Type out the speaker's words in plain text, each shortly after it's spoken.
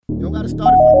Don't gotta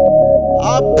start it from.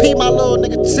 RP my little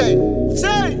nigga Tay.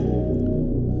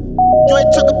 You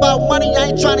ain't talk about money,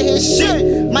 I ain't tryna hear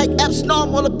shit. Mike Epps know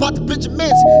I'm all about the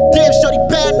Benjamins. Damn shorty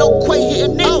bad, no Quay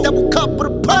hitting it. Double cup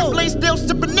with a pump, blade still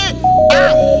sipping it.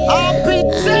 RP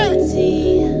Tay.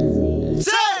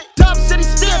 Top city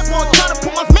stamp on, tryna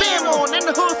put my fam on. In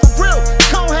the hood for real,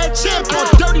 conehead champ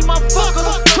on. Dirty motherfucker,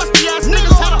 crusty ass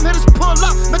niggas. How them hitters pull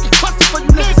up, make it crusty for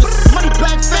you niggas. Money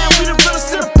back fam, we the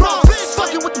realest in the Bronx.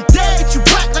 Fucking with them dead, get you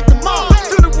whack like the mall.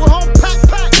 Funeral home pack,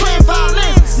 playing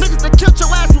violins. Niggas that killed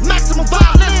your ass with maximum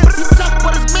violence. He tough,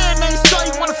 but his man ain't so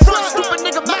he wanna front. Stupid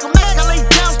nigga, Mac I lay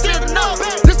down, standing up.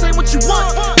 This ain't what you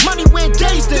want, money we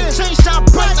engaged in. Chain shine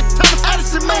bright like Thomas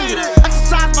Edison made it.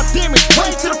 Exercise my demons,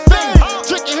 way to the fame.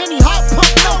 Drinking Henny, hot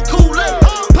pump, no Kool-Aid.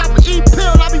 Pop an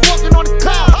E-pill, I be walking on the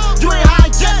cloud. You ain't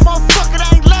high yet, motherfucker, that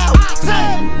ain't loud.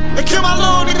 They kill my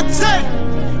little nigga Tay.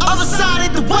 Other side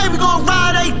ain't the way, we gon'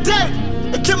 ride every day.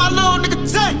 They kill my little nigga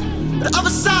Tay. The other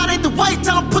side ain't the way,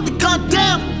 tell them put the gun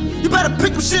down. You better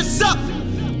pick them shits up.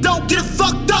 Don't get it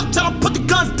fucked up, tell them put the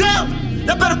guns down.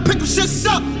 You better pick them shits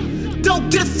up. Don't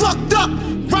get it fucked up.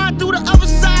 Ride through the other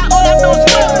side, all I know is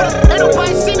good. Ain't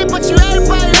nobody seen it, but you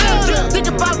everybody heard. Think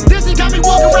about this, it got me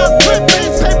walking around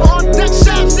gripping. Paper on deck,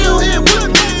 shop still here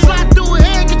with me. Slide through a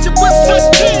hand, get your whip switch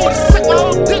keys. Suck my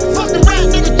whole dick, fuck the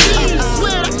rat nigga cheese. I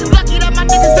swear that you lucky that my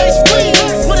niggas ain't squeeze.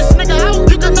 When this nigga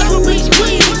out, you can never be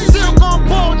squeezed. Still gon'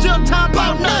 ball, jail time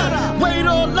about now. Wait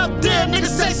all up there,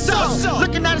 niggas say so.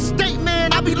 Looking at a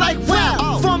statement, I be like,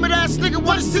 wow. Former ass nigga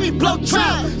wanna see me blow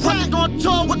trout. Running on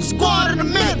tour with the squad in a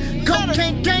minute.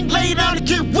 Cocaine gang, lay down and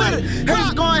get with it.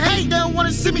 Haters gon' hate, they don't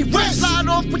wanna see me rich. Slide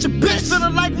off with your bitch,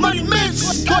 feeling like money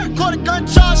mitch. Caught a gun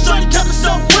charge, shorty kept it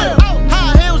so real.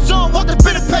 High heels on, walk the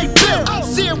bit and pay bill.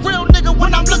 See a real nigga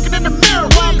when I'm looking in the mirror.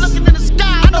 While I'm looking in the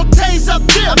sky, I know Tay's up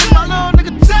there. Miss my little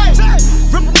nigga Tay.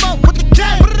 Rip him up with the K.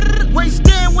 Where he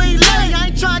stand, where he lay, I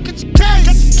ain't tryna get your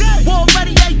case. War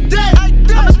ready, ain't dead. I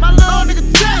miss my little nigga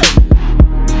Tay.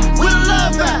 Where the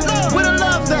love at? Where the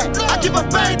love at? I give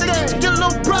up everything to get a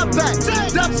little bruh back.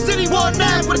 Dub City, war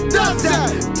now, where the doves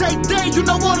at? Tay Day, you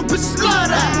know all them bitches love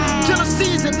that. Killer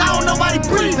season, I don't know nobody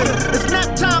breathing. It's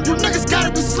nap time, you niggas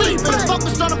gotta be sleeping.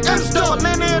 Focus on them M-Store,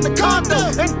 Atlanta in the condo.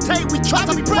 And Tay, we try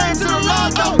to be praying to the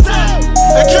Lord, don't Tay.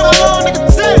 And kill my little nigga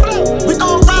Tay. We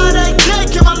gon' ride every day,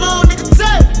 kill my little nigga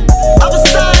Tay. Other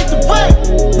side ain't the way.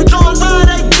 We gon' ride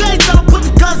every day, tell them put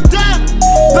the guns down.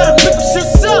 Better pick them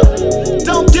shits up.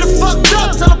 Don't get it fucked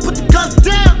up, tell them put the guns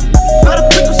down. Better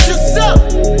pick them shits up.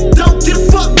 Don't get it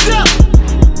fucked up.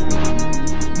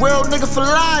 Real nigga for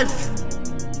life.